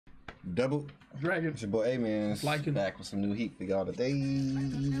Double Dragon. It's your boy AMENZ, Liking. back with some new heat for y'all today.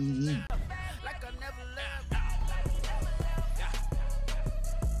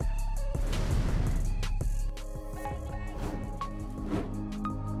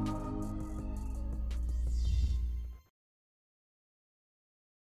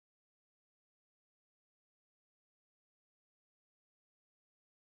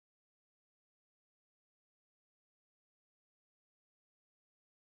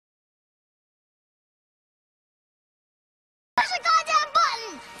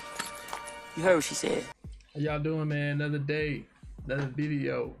 You heard what she said. How y'all doing, man? Another day, another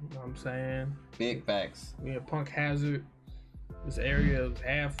video. You know what I'm saying? Big facts. We in Punk Hazard. This area is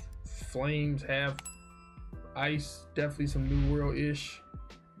half flames, half ice. Definitely some New World-ish.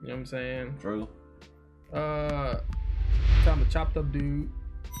 You know what I'm saying? True. Found a chopped up dude.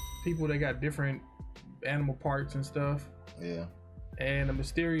 People that got different animal parts and stuff. Yeah. And a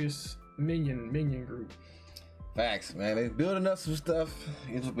mysterious minion group. Facts, man. They building up some stuff.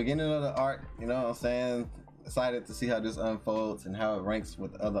 It's the beginning of the arc, you know what I'm saying? Excited to see how this unfolds and how it ranks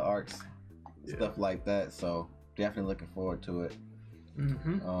with other arcs. Yeah. Stuff like that. So definitely looking forward to it. What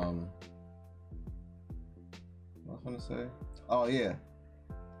was I gonna say? Oh yeah.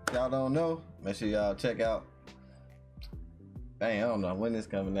 If y'all don't know, make sure y'all check out. Dang, I don't know when it's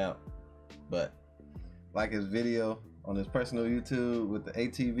coming out, but like his video on his personal YouTube with the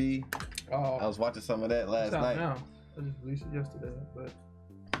ATV. Oh, I was watching some of that last night. Now. I just released it yesterday, but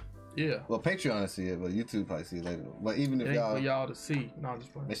yeah. Well, Patreon to see it, but YouTube probably see it later. But even if for y'all to see, no, I'm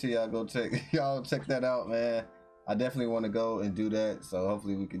just playing. Make sure y'all go check that out, man. I definitely want to go and do that, so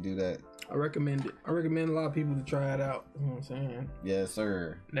hopefully we can do that. I recommend it. I recommend a lot of people to try it out. You know what I'm saying? Yes,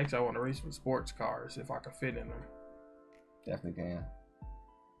 sir. Next, I want to race with sports cars if I can fit in them. Definitely can.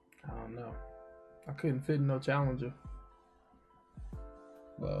 I don't know. I couldn't fit in no Challenger.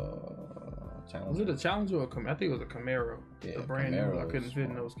 Challenger. Was it a Challenger or a Camaro? I think it was a Camaro. Yeah, the brand new. I couldn't fit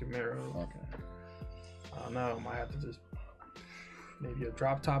in smart. those Camaros. Okay. I don't know. I might have to just maybe a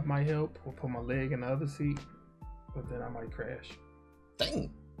drop top might help, or put my leg in the other seat, but then I might crash.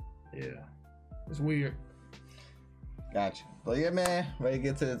 Dang. Yeah, it's weird. Gotcha. But yeah, man, ready to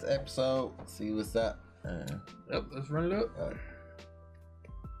get to this episode. See what's up. Yep, let's run it up.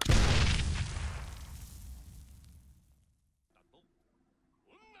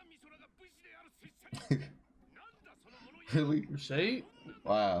 Really? Shade?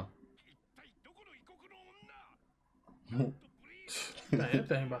 Wow. Man, that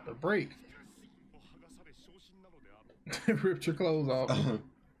thing about to break. Ripped your clothes off.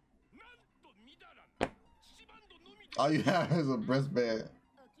 All you have is a breastband.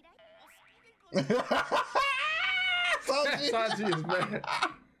 Saji is bad.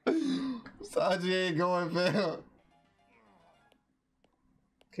 Saji ain't going, fam.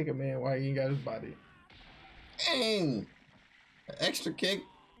 Kick a man while he ain't got his body. Dang. An extra kick.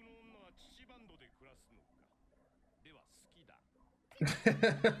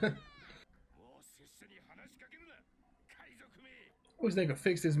 Wish they could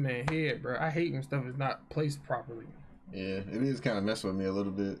fix this man's head, bro. I hate when stuff is not placed properly. Yeah, it is kind of messing with me a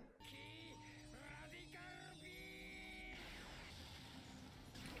little bit.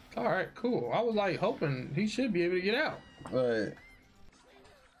 All right, cool. I was like hoping he should be able to get out. Right.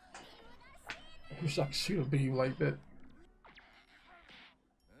 I wish I could shoot a beam like that.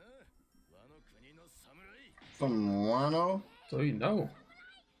 From Wano? So you know.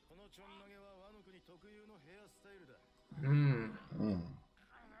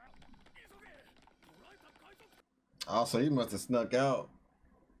 Also, he must have snuck out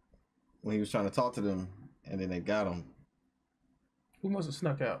when he was trying to talk to them, and then they got him. Who must have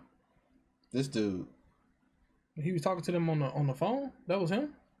snuck out? This dude. He was talking to them on the phone? That was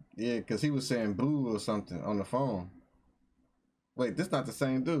him? Yeah, because he was saying boo or something on the phone. Wait, this not the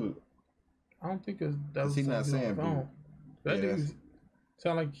same dude. I don't think that was he not saying the phone. boo. That Yeah, dude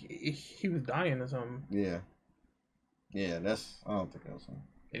sound like he was dying or something. Yeah. Yeah, I don't think that was him.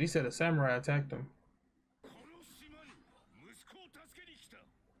 And he said a samurai attacked him.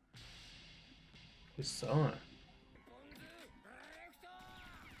 His son.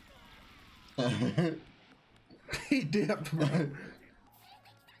 He dipped, bro.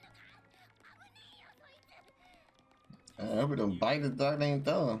 I hope it don't bite his darn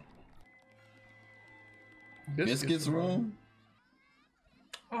thumb. Biscuits room?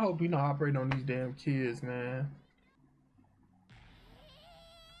 I hope you not operating on these damn kids, man.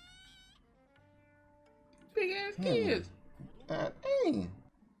 Big ass kids. Dang.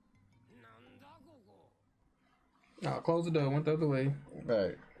 Nah, close the door. Went the other way.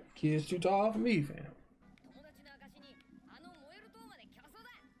 Right. Kids too tall for me, fam.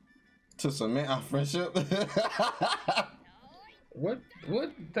 To cement our friendship. What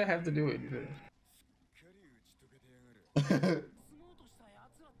that have to do with anything?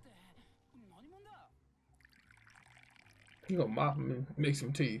 You gonna mop him and make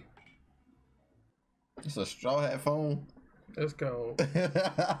some tea. It's a straw hat phone. Let's go.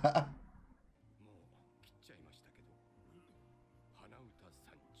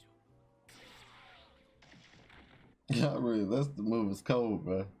 Yeah, really, that's the move. Is cold,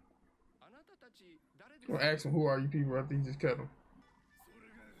 bro. I'm gonna ask him, who are you people after you just cut him?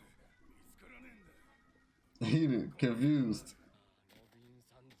 He confused.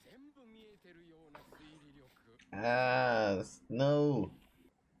 Ah, no.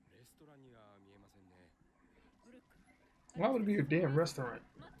 Why would it be a damn restaurant?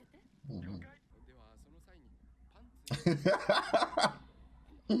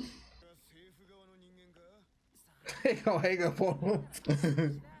 They gonna hang up on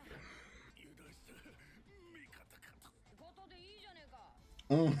him.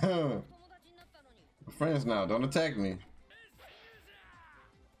 Friends now, don't attack me.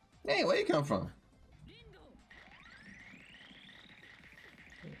 Hey, where you come from?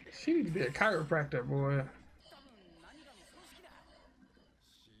 She needs to be a chiropractor, boy.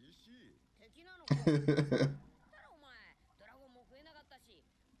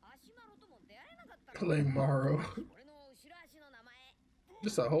 Play Morrow.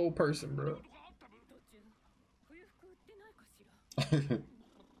 Just a whole person, bro.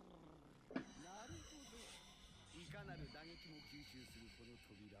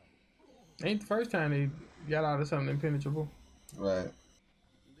 Ain't the first time they got out of something impenetrable. Right.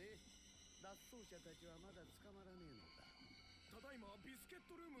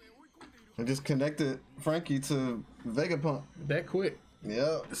 I just connected Frankie to Vegapunk. That quick.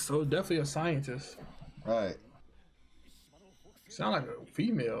 Yep. So definitely a scientist. Right. Sound like a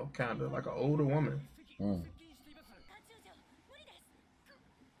female, kind of like an older woman.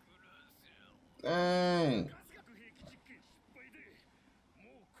 Dang.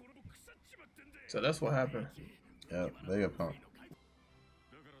 So that's what happened. Yep, Vegapunk.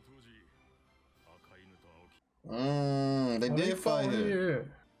 They did fight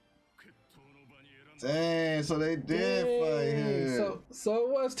here. Dang, so they did fight here. So it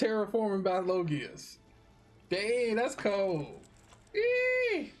was terraforming by Logias. Dang, that's cold.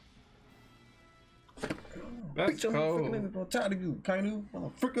 Eee! That's cold. I'm tired of you, Kainu. I'm a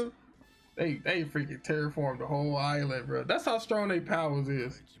fricker. They freaking terraformed the whole island, bro. That's how strong their powers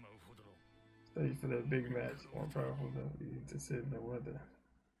is. Stay for that big match. More powerful than you to sit in the weather.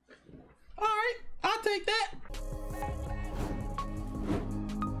 All right, I'll take that.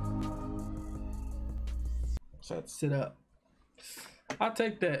 So sit up. I'll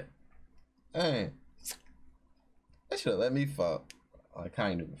take that. Hey, they should have let me fuck. I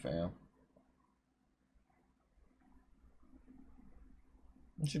kind of, fam.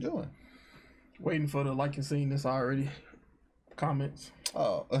 What you doing? Waiting for the like and seen this already. Comments.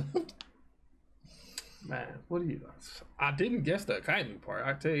 Oh. Man, what do you? I didn't guess the Kainu part.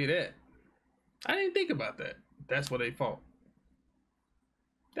 I tell you that. I didn't think about that. That's what they fought.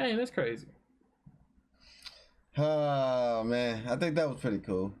 Dang, that's crazy. Oh man, I think that was pretty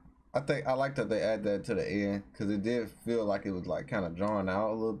cool. I like that they add that to the end because it did feel like it was like kind of drawn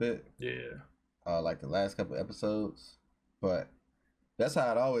out a little bit. Yeah. Like the last couple episodes, but that's how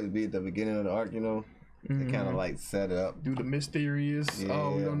it always be at the beginning of the arc, you know. They kind of like set it up. Do the mysterious. Yeah,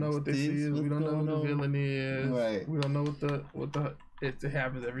 oh, we don't know what this is. We don't know who the villain is. Right. We don't know what the it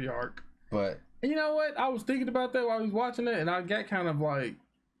happens every arc. But and you know what? I was thinking about that while I was watching it, and I got kind of like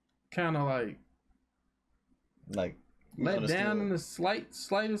let down in the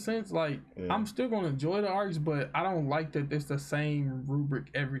slightest sense. Like I'm still gonna enjoy the arcs, but I don't like that it's the same rubric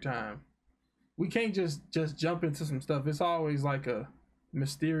every time. We can't just jump into some stuff. It's always like a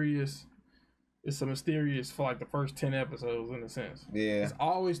mysterious. It's a mysterious for like the first 10 episodes in a sense. Yeah. It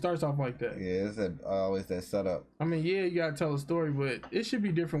always starts off like that. Yeah, it's always that setup. I mean, yeah, you gotta tell a story, but it should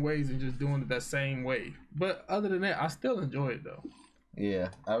be different ways than just doing it that same way. But other than that, I still enjoy it though. Yeah,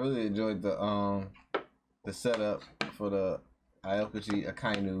 I really enjoyed the setup for the Aokuchi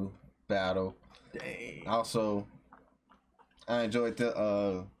Akainu battle. Dang. Also, I enjoyed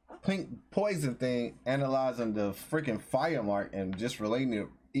the pink poison thing, analyzing the freaking fire mark and just relating it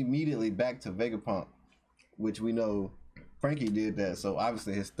immediately back to Vegapunk, which we know Frankie did that. So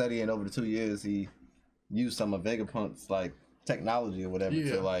obviously his studying over the 2 years, he used some of Vegapunk's like technology or whatever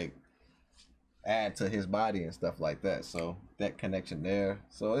to like add to his body and stuff like that. So that connection there.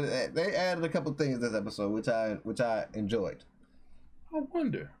 So they added a couple things this episode, which I enjoyed. I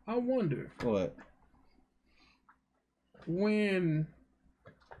wonder what when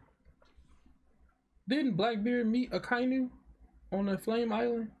Didn't Blackbeard meet Akainu on the Flame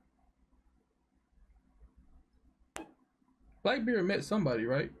Island? Blackbeard met somebody,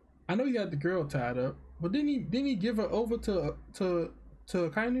 right? I know he got the girl tied up, but didn't he give her over to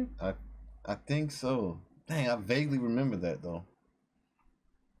Akainu? I think so. Dang, I vaguely remember that though.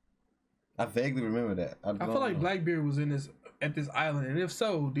 I vaguely remember that. I feel like Blackbeard was at this island, and if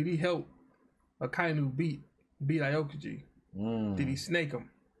so, did he help Akainu beat Iokuji? Did he snake him?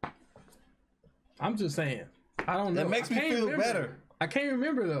 I'm just saying. I don't know. It makes me feel better. I can't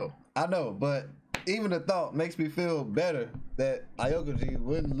remember though. I know, but even the thought makes me feel better that Iokuji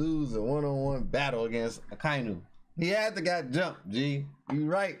wouldn't lose a one-on-one battle against Akainu. He had to got jumped, G. You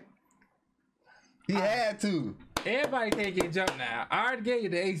right. He had to. Everybody can't get jumped now. I already gave you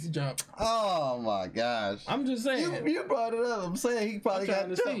the ace jump. Oh my gosh. I'm just saying. You brought it up. I'm saying he probably got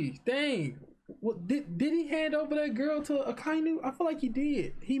jumped. See. Dang. What did he hand over that girl to Akainu? I feel like he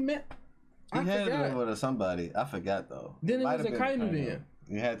did. He handed it over to somebody. I forgot though. Then it was Akainu then.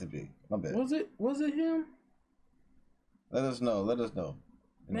 It had to be. My bad. Was it him? Let us know.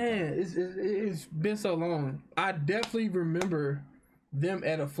 Man, it's been so long. I definitely remember them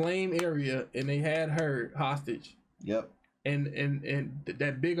at a flame area and they had her hostage. Yep. And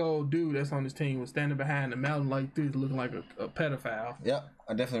that big old dude that's on his team was standing behind the mountain like this, looking like a pedophile. Yep,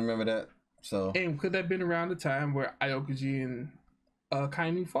 I definitely remember that. So. And could that have been around the time where Iokuji and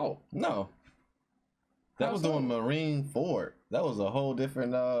Akainu fought? No. That was doing Marine Ford. That was a whole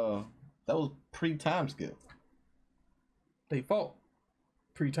different. That was pre-time skip. They fought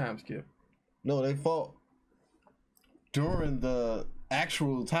pre-time skip. No, they fought during the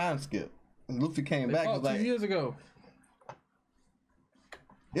actual time skip. Luffy came back. It was like 2 years ago.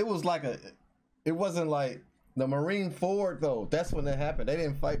 It was like it wasn't like the Marine Ford though. That's when that happened. They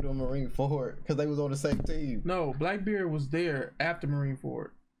didn't fight the Marine Ford because they was on the same team. No, Blackbeard was there after Marine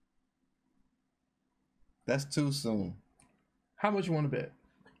Ford. That's too soon. How much you want to bet?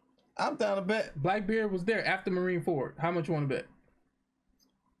 I'm down to bet. Blackbeard was there after Marine Ford. How much you want to bet?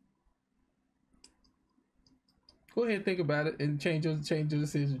 Go ahead and think about it and change your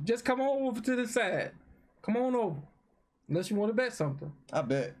decision. Just come on over to the side. Come on over. Unless you want to bet something. I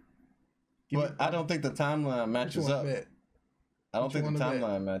bet. But I don't think the timeline matches up. I don't think the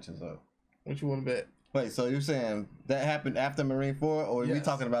timeline matches up. What you want to bet? Wait, so you're saying that happened after Marine 4, or are we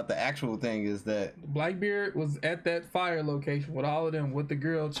talking about the actual thing is that... Blackbeard was at that fire location with all of them, with the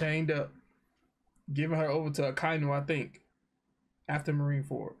girl chained up, giving her over to Akainu, I think, after Marine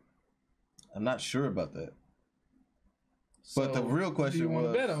 4. I'm not sure about that. So but the real question do you want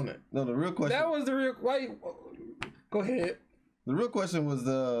to bet on it? No, the real question... That was the real... Wait, go ahead. The real question was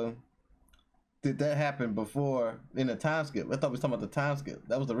did that happen before, in a time skip? I thought we were talking about the time skip.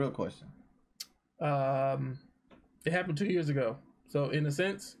 That was the real question. It happened 2 years ago. So in a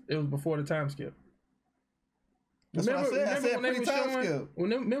sense, it was before the time skip. That's what I said. I said pre-time skip.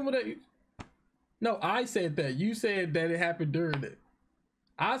 Remember that? No, I said that. You said that it happened during it.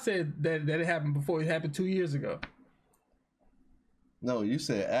 I said that it happened before. It happened 2 years ago. No, you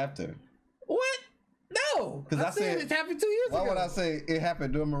said after. What? No, because I said it happened 2 years ago. Why would I say it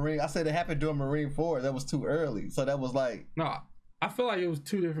happened during Marine? I said it happened during Marine 4. That was too early. So that was like... No, I feel like it was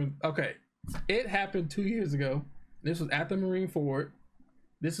two different... Okay. It happened 2 years ago. This was after Marine Ford.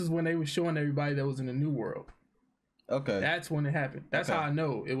 This is when they were showing everybody that was in the New World. Okay. That's when it happened. That's how I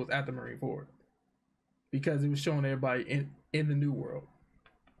know it was after Marine Ford. Because it was showing everybody in the New World.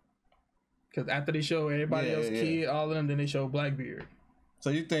 Because after they show everybody else, kid, all of them, then they show Blackbeard. So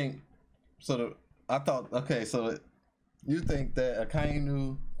you think... I thought... Okay, so you think that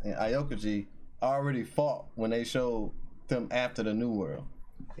Akainu and Iokuji already fought when they showed them after the New World?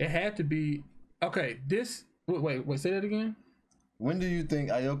 It had to be... Okay, this... Wait, say that again? When do you think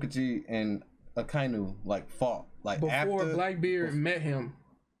Iokuji and Akainu, fought? Before Blackbeard met him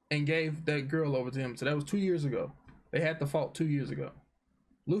and gave that girl over to him. So that was 2 years ago. They had to fight 2 years ago.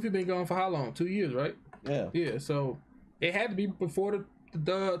 Luffy been gone for how long? 2 years, right? Yeah. Yeah, so it had to be before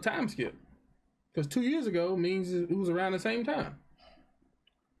the time skip. Because 2 years ago means it was around the same time.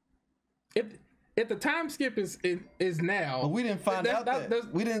 If the time skip is now... But we didn't find out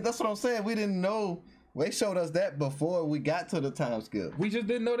that. We didn't. That's what I'm saying. We didn't know... They showed us that before we got to the time skip. We just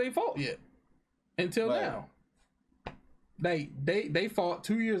didn't know they fought yet. Until now. They fought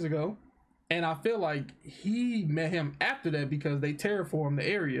 2 years ago. And I feel like he met him after that because they terraformed the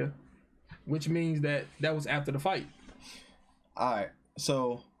area. Which means that was after the fight. Alright.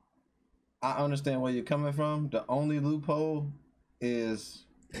 So, I understand where you're coming from. The only loophole is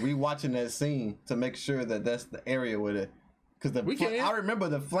rewatching that scene to make sure that that's the area with it. Because I remember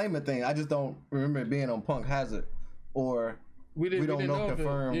the flaming thing. I just don't remember it being on Punk Hazard or we don't know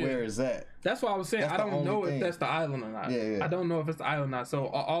confirm where it's at. That's why I was saying I don't know if that's the island or not. I don't know if it's the island or not. So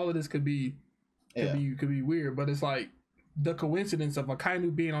all of this could be weird, but it's like the coincidence of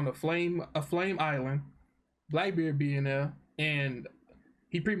Akainu being on a flame island, Blackbeard being there, and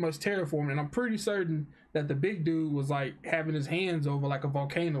he pretty much terraformed, and I'm pretty certain that the big dude was like having his hands over like a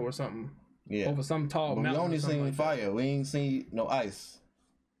volcano or something. Yeah. Over some tall mountain. We only seen like fire. We ain't seen no ice.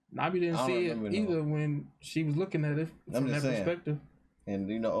 Nabi didn't see it either when she was looking at it from that perspective. And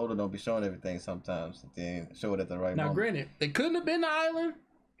you know, Oda don't be showing everything sometimes. Then show it at the right moment. Now, granted, it couldn't have been the island.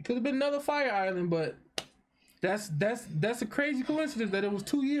 It could have been another fire island, but that's a crazy coincidence that it was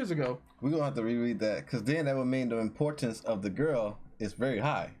 2 years ago. We're gonna have to reread that, because then that would mean the importance of the girl is very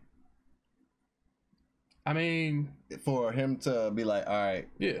high. I mean, for him to be like, all right,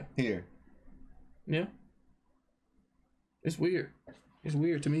 here. Yeah. It's weird. It's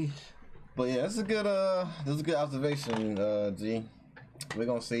weird to me. But yeah, that's a good observation, G. We're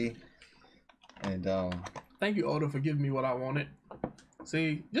gonna see. And thank you, Oda, for giving me what I wanted.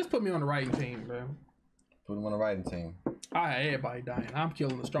 See, just put me on the writing team, bro. Put him on the writing team. I had everybody dying. I'm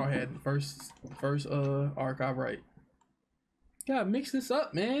killing the Straw Hat in the first arc I write. Gotta mix this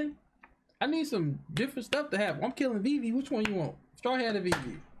up, man. I need some different stuff to have. I'm killing Vivi. Which one you want? Straw Hat or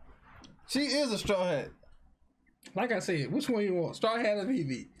Vivi? She is a Straw Hat. Like I said, which one you want? Straw Hat or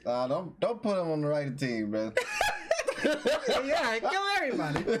Vivi? Don't put him on the writing team, bro. Yeah, kill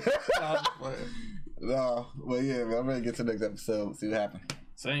everybody. No, but yeah, man, I'm ready to get to the next episode. See what happens.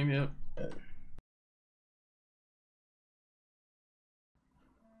 Same here.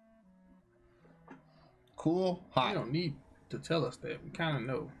 Cool. Hot. You don't need to tell us that. We kind of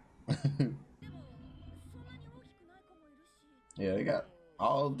know. Yeah, they got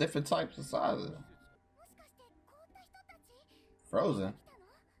all different types of sizes. Frozen.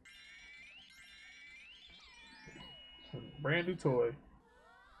 Brand new toy.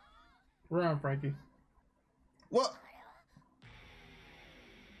 Run, Frankie. What?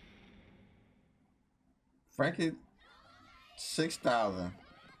 Frankie, 6,000.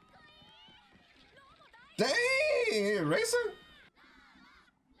 Dang, racing.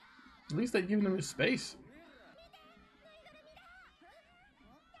 At least they giving him his space.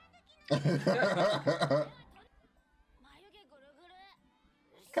 Come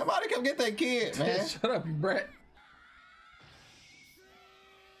on, come get that kid, man. Shut up, you brat.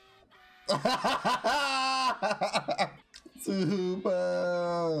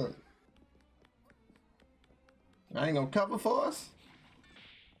 Super. I ain't gonna cover for us.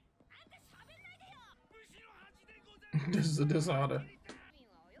 This is a dishonor.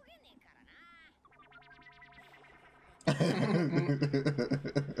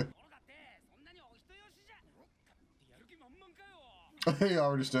 He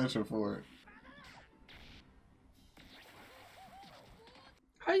already stretching for it.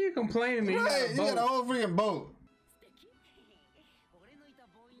 How you complaining? Right, you got a whole freaking boat.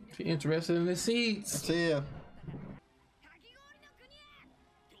 She interested in the seats. Yeah.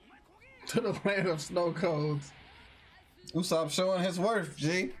 To the land of snow codes. Usopp showing his worth,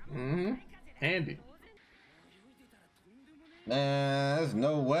 G. Mm-hmm. Handy. Man, there's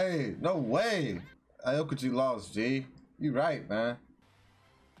no way. No way. Aokuchi lost, G. You right, man.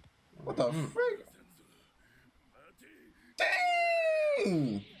 What the freak?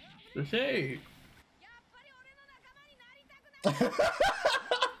 Dang! The shade.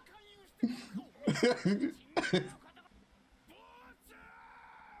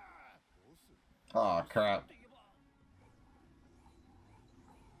 Oh crap.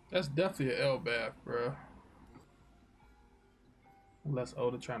 That's definitely an L bath, bro. Unless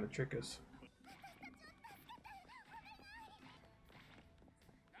Oda trying to trick us.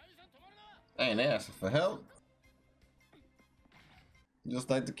 Ain't asking for help. Just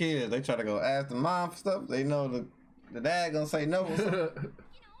like the kids, they try to go ask the mom for stuff. They know the dad gonna say no.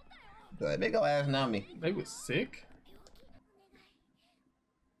 They go ask Nami. They was sick.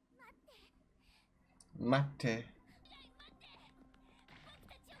 Mate.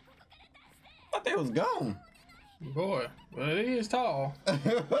 Thought they was gone. Boy, but he is tall.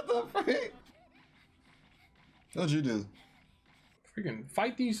 What the freak? What'd you do? Freaking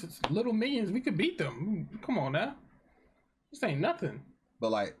fight these little minions. We could beat them. Come on now. This ain't nothing.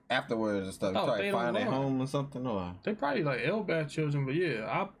 But like afterwards and stuff, try to find their home or something, or they probably like L-Bath children. But yeah,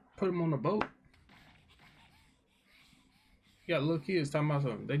 I'll put them on the boat. You got little kids talking about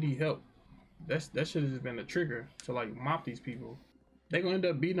something. They need help. That should have just been a trigger to like mop these people. They gonna end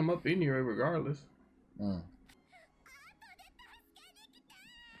up beating them up anyway, regardless. And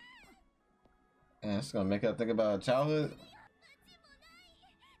it's gonna make her think about childhood.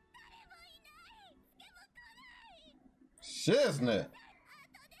 Shiznit.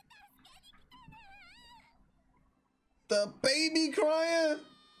 The baby crying?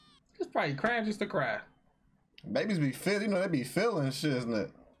 It's probably crying just to cry. Babies be feeling, you know, they be feeling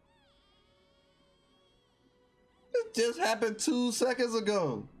Shiznit. It just happened 2 seconds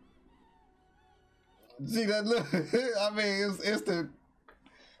ago. See that look? I mean, it's instant.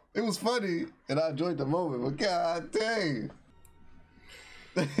 It was funny, and I enjoyed the moment, but god dang.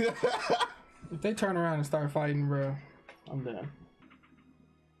 If they turn around and start fighting, bro, I'm done.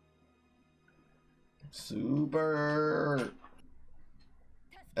 Super.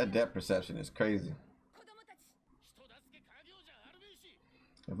 That depth perception is crazy.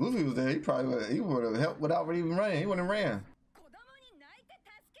 If Luffy was there, he probably would have helped without even running. He wouldn't have ran.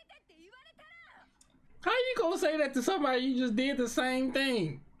 How you gonna say that to somebody you just did the same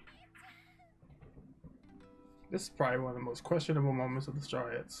thing? This is probably one of the most questionable moments of the Straw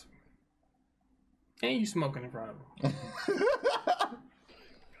Hats. And you smoking in front of him.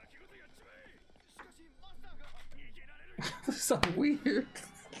 This is so weird.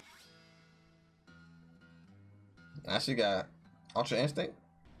 Now she got Ultra Instinct.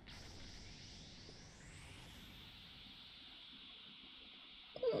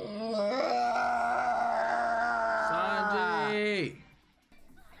 Sanji.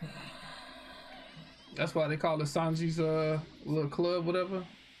 That's why they call it Sanji's little club, whatever.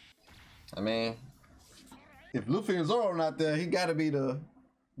 I mean, if Luffy and Zoro not there, he gotta be the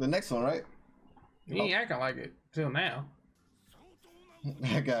next one, right? He ain't acting like it till now.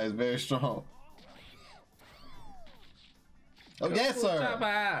 That guy is very strong. Oh yes, sir.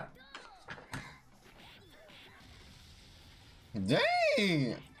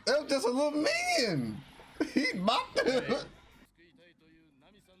 Dang, that was just a little minion. He mopped him.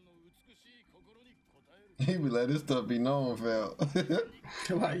 He be let this stuff be known, fam.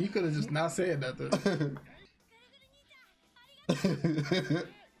 Like, you could have just not said nothing.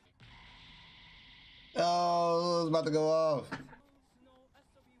 Oh, it's about to go off.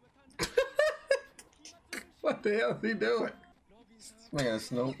 What the hell is he doing? Making a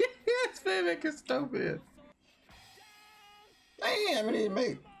snow. It's making stupid. Damn, it didn't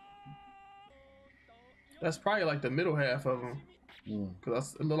make. That's probably like the middle half of them.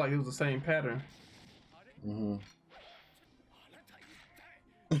 Because it looked like it was the same pattern.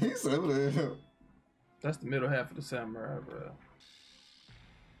 He said, what the hell? That's the middle half of the samurai, bro.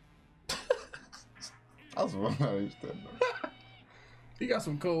 I was wrong how he said that. He got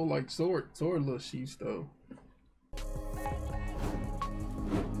some cool, like, sword little sheaths, though.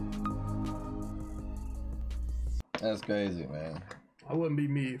 That's crazy, man. I wouldn't be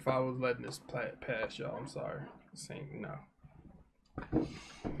me if I was letting this pass, y'all. I'm sorry. Saying no.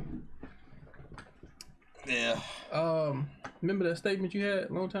 Yeah. Remember that statement you had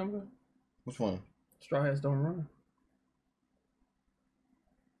a long time ago? Which one? Straw Hats don't run.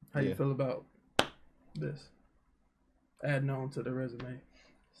 How you feel about this? Adding on to the resume.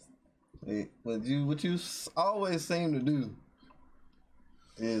 What you always seem to do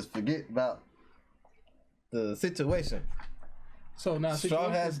is forget about the situation. So now Straw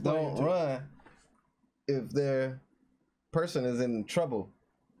Hats don't run if their person is in trouble.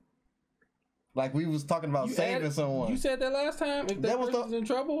 Like we was talking about saving someone. You said that last time. If that person's in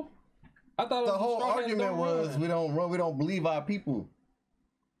trouble, I thought the whole argument was we don't run. We don't believe our people.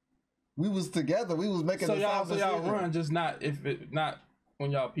 We was together. We was making. So y'all run, just not not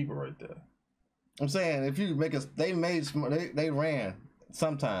when y'all people right there. I'm saying if you make they ran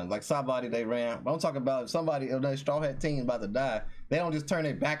sometimes, like somebody they ran. But I'm talking about if somebody if their Straw Hat team about to die, they don't just turn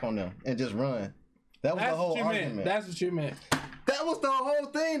their back on them and just run. That was the whole argument. That's what you meant. That was the whole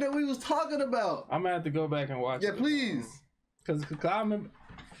thing that we was talking about. I'm gonna have to go back and watch it. Yeah, please. Cause I remember,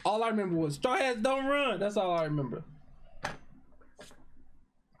 all I remember was Straw Hats don't run. That's all I remember.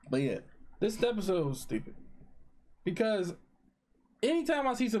 But yeah, this episode was stupid. Because anytime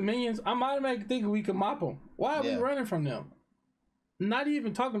I see some minions, I'm automatically thinking we can mop them. Why are we running from them? Not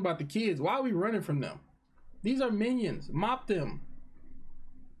even talking about the kids. Why are we running from them? These are minions. Mop them.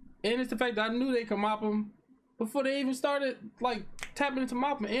 And it's the fact that I knew they could mop them before they even started like tapping into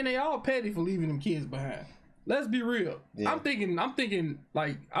mopping. And they all petty for leaving them kids behind. Let's be real. Yeah. I'm thinking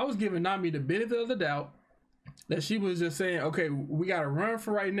like I was giving Nami the benefit of the doubt that she was just saying, okay, we gotta run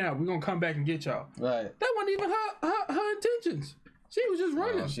for right now. We're gonna come back and get y'all. Right. That wasn't even her intentions. She was just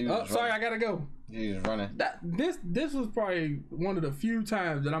running. Sorry, I gotta go. She was running. This was probably one of the few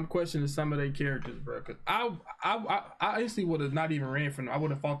times that I'm questioning some of their characters, bro. Cause I instantly would have not even ran from them. I would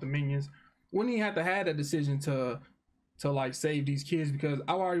have fought the minions. Wouldn't even have to have that decision to like save these kids because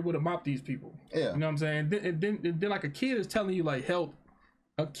I already would have mopped these people. Yeah. You know what I'm saying? Then like a kid is telling you like help.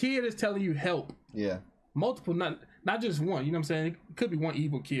 A kid is telling you help. Yeah. Multiple, not just one. You know what I'm saying? It could be one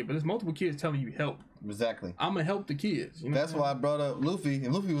evil kid, but there's multiple kids telling you help. Exactly. I'm gonna help the kids. You know that's why I brought up Luffy.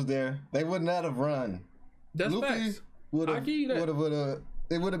 If Luffy was there, they would not have run. That's facts.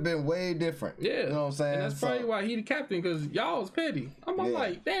 It would have been way different. Yeah. You know what I'm saying? And that's probably why he the captain, because y'all was petty. I'm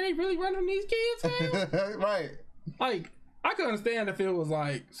like, damn, they really running these kids, man? Right. Like, I could understand if it was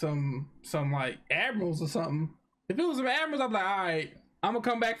like some like admirals or something. If it was some admirals, I'm like, all right, I'm gonna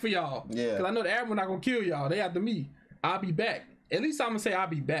come back for y'all. Yeah. Because I know the admiral not gonna kill y'all. They after me. I'll be back. At least I'm gonna say I'll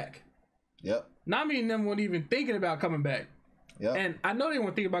be back. Yep. Nami and them weren't even thinking about coming back. Yep. And I know they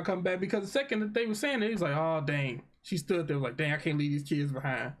weren't thinking about coming back because the second that they were saying it, he was like, oh, dang. She stood there like, dang, I can't leave these kids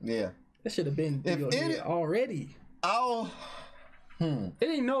behind. Yeah. That should have been already. It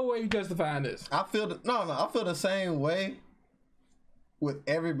ain't no way you justifying this. I feel the same way with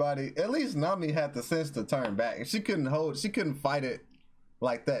everybody. At least Nami had the sense to turn back. And she couldn't fight it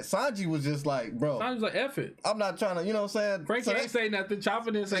like that. Sanji was just like, bro. Sanji was like, F it. I'm not trying to, you know what I'm saying? Frankie ain't say nothing.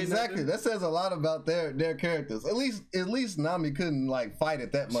 Chopper didn't say nothing. Exactly. That says a lot about their characters. At least Nami couldn't like fight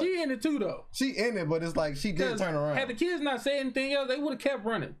it that much. She in it too though. She in it, but it's like she did turn around. Had the kids not said anything else, they would have kept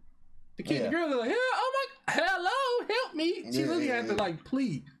running. The girl was like, hello, help me. She really had to like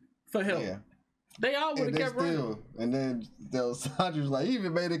plead for help. Yeah. They all would have kept running. And then Sanji was like, he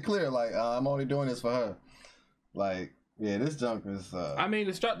even made it clear, like, I'm only doing this for her. Like, yeah, this junk is. I mean,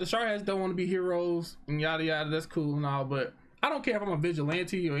 the Straw Hats don't want to be heroes and yada yada. That's cool and all, but I don't care if I'm a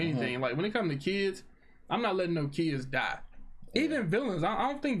vigilante or anything. Like when it comes to kids, I'm not letting no kids die. Yeah. Even villains, I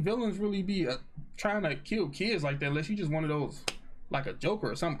don't think villains really be trying to kill kids like that unless you just one of those, like a Joker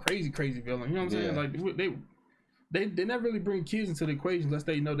or some crazy villain. You know what I'm saying? Like they never really bring kids into the equation unless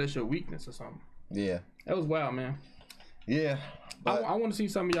they know that's your weakness or something. Yeah, that was wild, man. Yeah, I want to see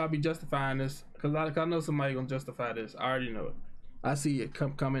some of y'all be justifying this. Cause I know somebody gonna justify this. I already know it. I see it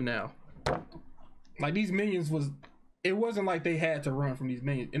coming now. Like these minions it wasn't like they had to run from these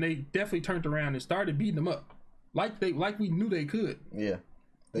minions, and they definitely turned around and started beating them up, like we knew they could. Yeah,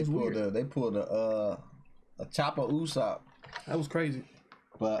 they pulled a Chopper Usopp. That was crazy.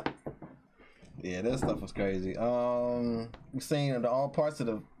 But yeah, that stuff was crazy. We seen all parts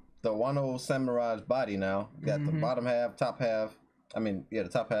of the Wano Samurai's body now. Got the bottom half, top half. I mean, yeah, the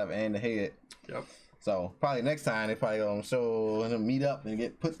top half and the head. Yep. So probably next time they probably gonna show him meet up and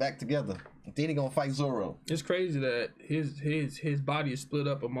get put back together. Then he gonna fight Zoro. It's crazy that his body is split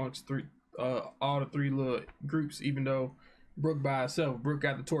up amongst all the three little groups. Even though Brook by herself, Brook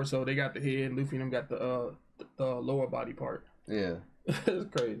got the torso, they got the head, and Luffy and them got the lower body part. Yeah.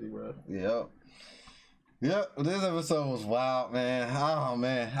 It's crazy, bro. Yep. This episode was wild, man. Oh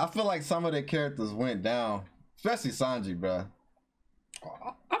man, I feel like some of the characters went down, especially Sanji, bro.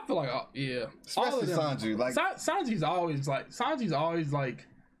 I feel like, yeah. Especially Sanji. Like Sanji's always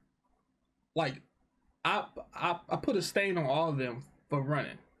like I put a stain on all of them for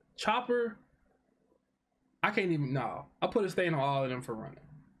running. Chopper, I can't even, no. I put a stain on all of them for running.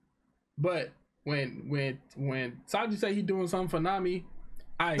 But when Sanji say he doing something for Nami,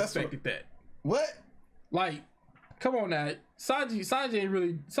 I expected that. What? Like, come on now.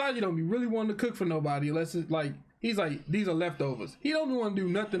 Sanji don't be really wanting to cook for nobody unless it's like, he's like, these are leftovers. He don't want to do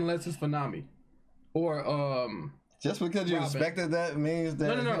nothing unless it's for Nami. Or, just because you expected that means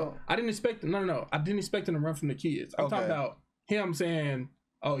that... No. I didn't expect... No. I didn't expect him to run from the kids. I'm talking about him saying,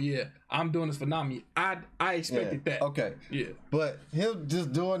 oh, yeah, I'm doing this for Nami. I expected that. Okay. Yeah. But him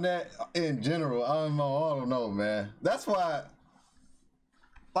just doing that in general, I don't know, man. That's why...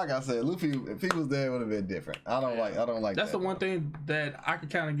 Like I said, Luffy, if he was there, it would have been different. I don't like that. That's the one thing that I could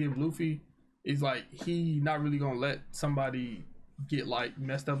kind of give Luffy is like, he not really gonna let somebody get like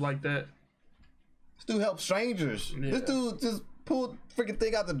messed up like that. This dude helped strangers. Yeah. This dude just pulled freaking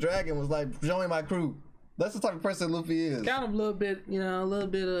thing out the dragon, was like, join my crew. That's the type of person Luffy is. Kind of a little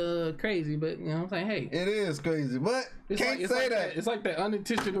bit crazy, but you know what I'm saying? Hey. It is crazy, but can't say that. It's like that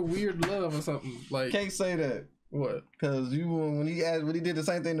unintentional weird love or something. Like, can't say that. What? Because when he did the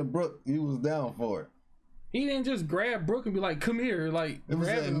same thing to Brook, you was down for it. He didn't just grab Brook and be like, come here. Like, it was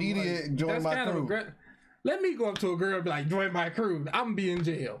an immediate like, join my crew. Let me go up to a girl and be like, join my crew. I'm gonna be in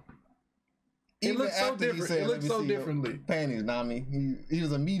jail. It looks so different. It looks so differently. Panties, Nami. He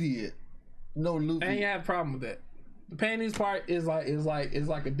was immediate. No Luffy. I ain't have a problem with that. The panties part is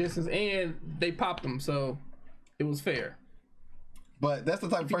like a distance, and they popped them, so it was fair. But that's the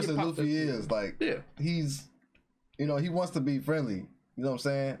type of person Luffy is. Like, yeah, he's, he wants to be friendly. You know what I'm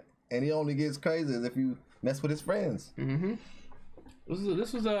saying? And he only gets crazy if you mess with his friends. Mm-hmm.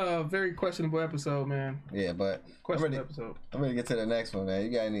 This was a very questionable episode, man. Yeah, but questionable episode. I'm ready to get to the next one, man.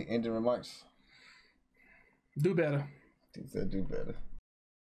 You got any ending remarks? Do better. He said do better.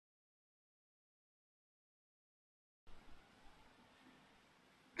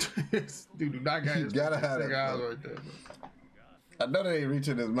 Dude, do not got his gotta have eyes that, right there, bro. I know they ain't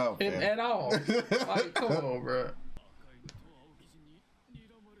reaching his mouth At all. Like, come on, bro.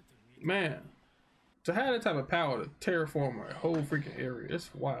 Man, to have that type of power to terraform a whole freaking area,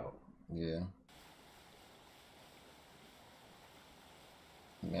 it's wild. Yeah.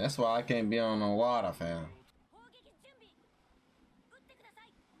 Man, that's why I can't be on the water, fam.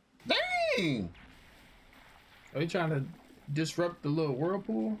 Dang! Are you trying to disrupt the little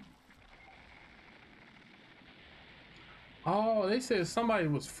whirlpool? Oh, they said somebody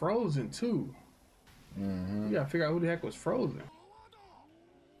was frozen too. You gotta figure out who the heck was frozen.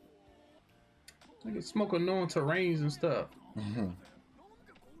 They can smoke unknown terrains and stuff.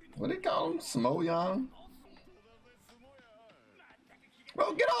 What they call him? Smoyan?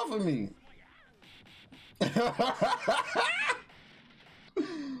 Bro, get off of me!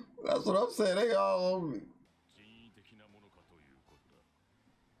 That's what I'm saying. They all over me.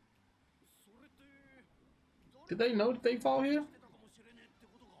 Did they know that they fall here?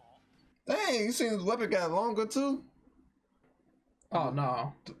 Dang, you seen his weapon got longer too? Oh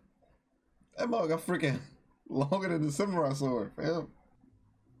no. That mother got freaking longer than the samurai sword, fam.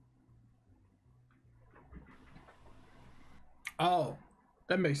 Oh,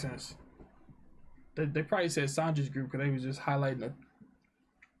 that makes sense. They probably said Sanji's group because they was just highlighting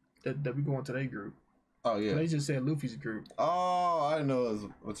that we going to their group. Oh yeah. They just said Luffy's group. Oh, I didn't know it was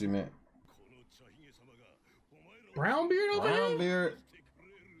what you meant. Brown beard over here? Brown beard.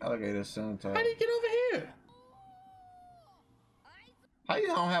 Alligator centaur. How did he get over here? How you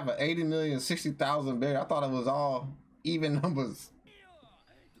don't have an 80,060,000 bear? I thought it was all even numbers.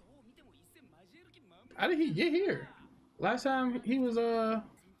 How did he get here? Last time he was I'm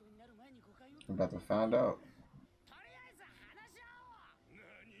about to find out.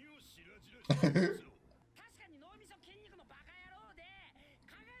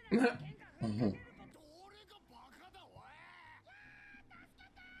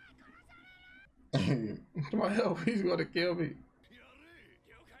 Come on, help! He's gonna kill me.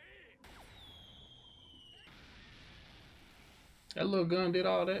 That little gun did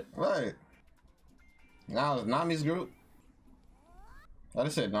all that. Right. Now it's Nami's group. I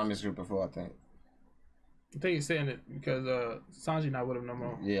just said Nami's group before, I think. I think he's saying it because Sanji not with him no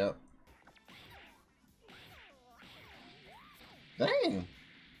more. Yep. Dang.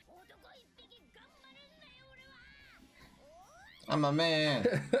 I'm a man.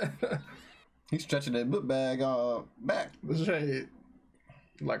 He's stretching that book bag back. The shade.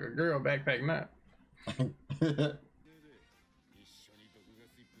 Like a girl backpack nap.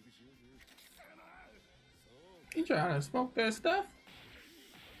 You trying to smoke that stuff?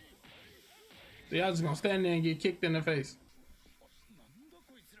 So y'all just gonna stand there and get kicked in the face.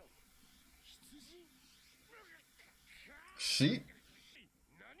 Sheep?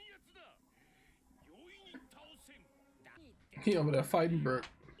 He over there fighting Brook.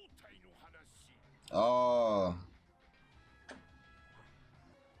 Oh.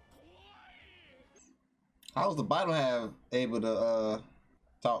 How's the bottom half able to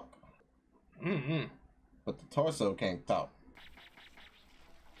talk? But the torso can't talk.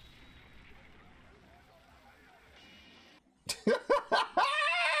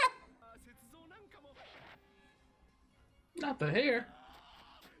 Not the hair.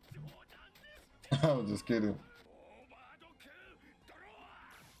 I was just kidding.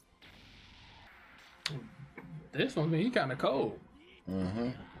 This one, he kind of cold.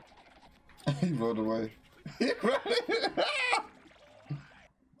 He rode away.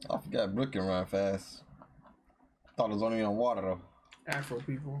 I forgot Brook can run fast. Thought it was only on water though. Afro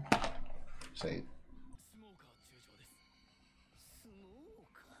people. Shade.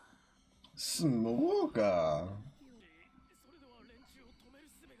 Smoker.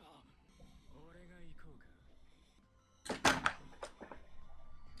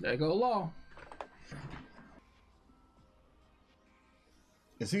 There go Law.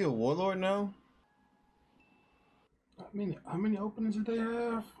 Is he a warlord now? How many openings did they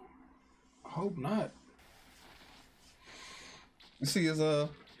have? I hope not. You see his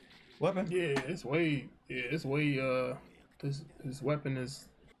weapon? Yeah, it's way this weapon is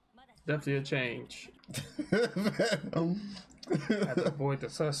definitely a change. I have to avoid the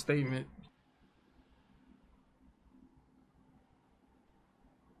sus statement.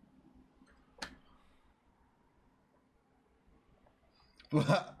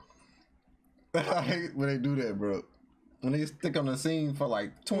 I hate when they do that, bro. When they stick on the scene for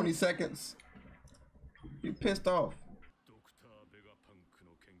like 20 seconds, you pissed off.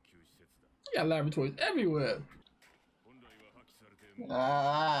 You got laboratories everywhere.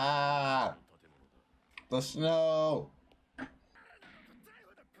 Ah, the snow.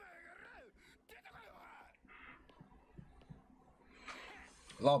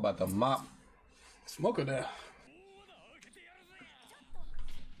 Law about to mop. Smoker there.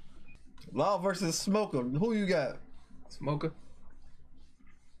 Law versus Smoker. Who you got? Smoker.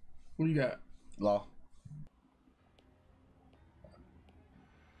 Who you got? Law.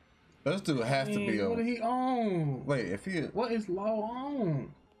 This dude has to be on. What did he own? Wait, if he. What is Law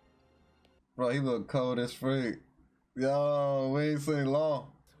on? Bro, he look cold as freak. Yo, we ain't seen Law.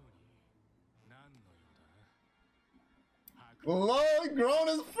 Law grown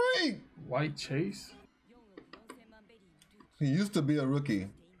as freak. White Chase. He used to be a rookie.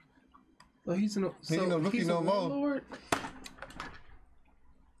 So he's a rookie no more. Warlord?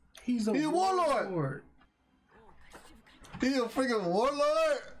 He's a warlord. He a freaking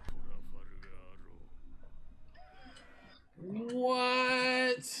warlord.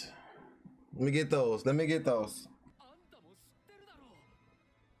 What? Let me get those. Let me get those.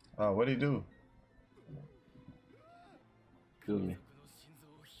 Oh, what'd he do? Excuse me.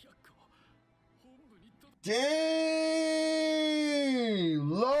 Dang,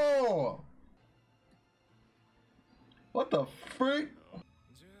 Lord. What the freak?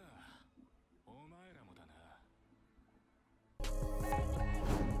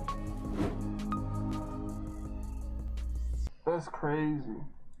 That's crazy.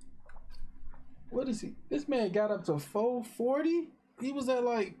 What is he? This man got up to 440. He was at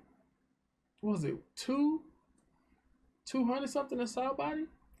like, what was it, 200 something in side body?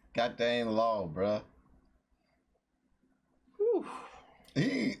 Goddamn Law, bruh. Whew.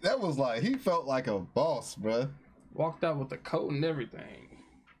 That was like, he felt like a boss, bruh. Walked out with the coat and everything.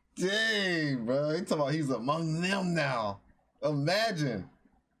 Dang, bruh. He talking about he's among them now. Imagine.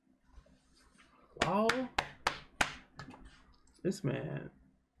 Oh, this man.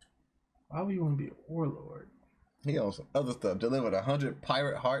 Why would you want to be a warlord? He on some other stuff. Delivered 100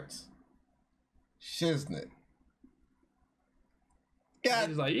 pirate hearts. Shiznit. God.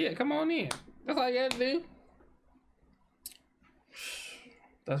 He's like, yeah, come on in. That's all you had to do.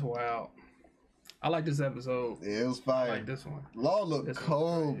 That's wild. I like this episode. Yeah, it was fire. I like this one. Law looked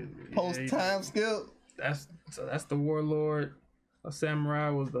cold. Post time skip. That's the warlord. A samurai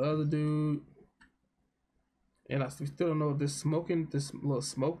was the other dude. And we still don't know what this little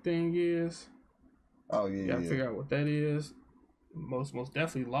smoke thing is. Oh yeah. Gotta figure out what that is. Most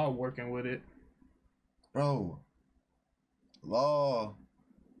definitely Law working with it. Bro. Law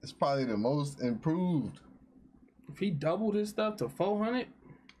is probably the most improved. If he doubled his stuff to 400,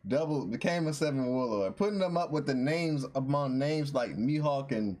 became a 7 warlord. Putting them up with the names among names like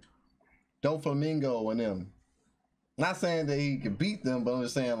Mihawk and Doflamingo and them. Not saying that he could beat them, but I'm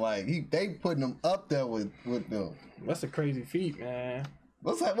just saying like they putting them up there with them. That's a crazy feat, man.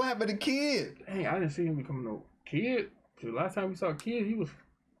 What happened to Kid? Dang, I didn't see him become no Kid. The last time we saw Kid, he was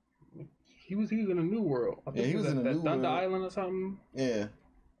in a new world. I think he was in a new Thunder world. Island or something. Yeah,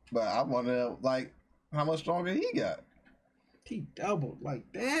 but I wonder like how much stronger he got. He doubled like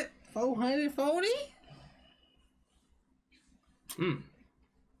that. 440.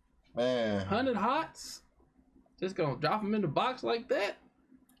 Man, 100 hots. Just gonna drop him in the box like that.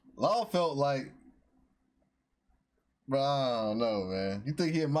 Law felt like, bro, I don't know, man. You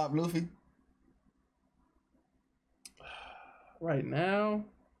think he'd mop Luffy? Right now,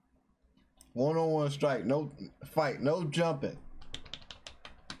 1-on-1 strike, no fight, no jumping.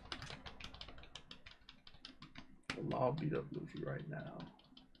 Law beat up Luffy right now.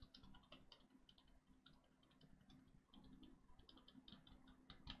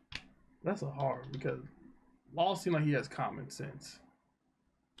 That's a hard because Law seems like he has common sense.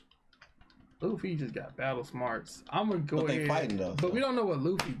 Luffy just got battle smarts. I'm gonna go ahead. They fighting though, but we don't know what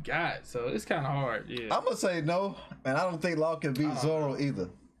Luffy got, so it's kind of hard. Yeah, I'm gonna say no, and I don't think Law can beat Zoro either.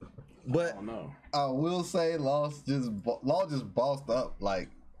 But I will say Law just bossed up. Like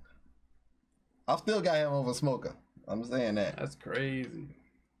I still got him over Smoker. I'm saying that. That's crazy.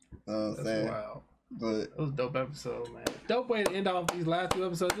 That's wild. But it was a dope episode, man. Dope way to end off these last two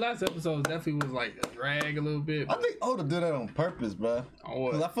episodes. Last episode definitely was like a drag a little bit. I think Oda did that on purpose, bro.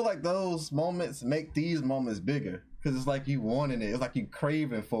 Because I feel like those moments make these moments bigger. Because it's like you wanting it. It's like you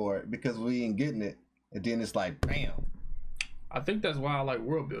craving for it because we ain't getting it. And then it's like, bam. I think that's why I like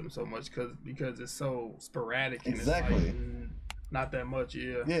world building so much because it's so sporadic. And exactly. It's like, not that much,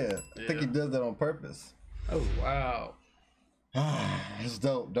 yeah. I think he does that on purpose. Oh, wow. It's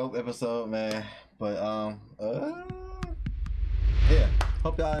dope episode, man. But yeah,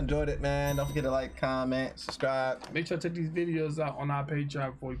 hope y'all enjoyed it, man. Don't forget to like, comment, subscribe. Make sure to check these videos out on our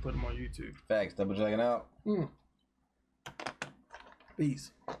Patreon before we put them on YouTube. Facts. Double checking out.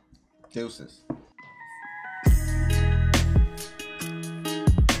 Peace. Deuces.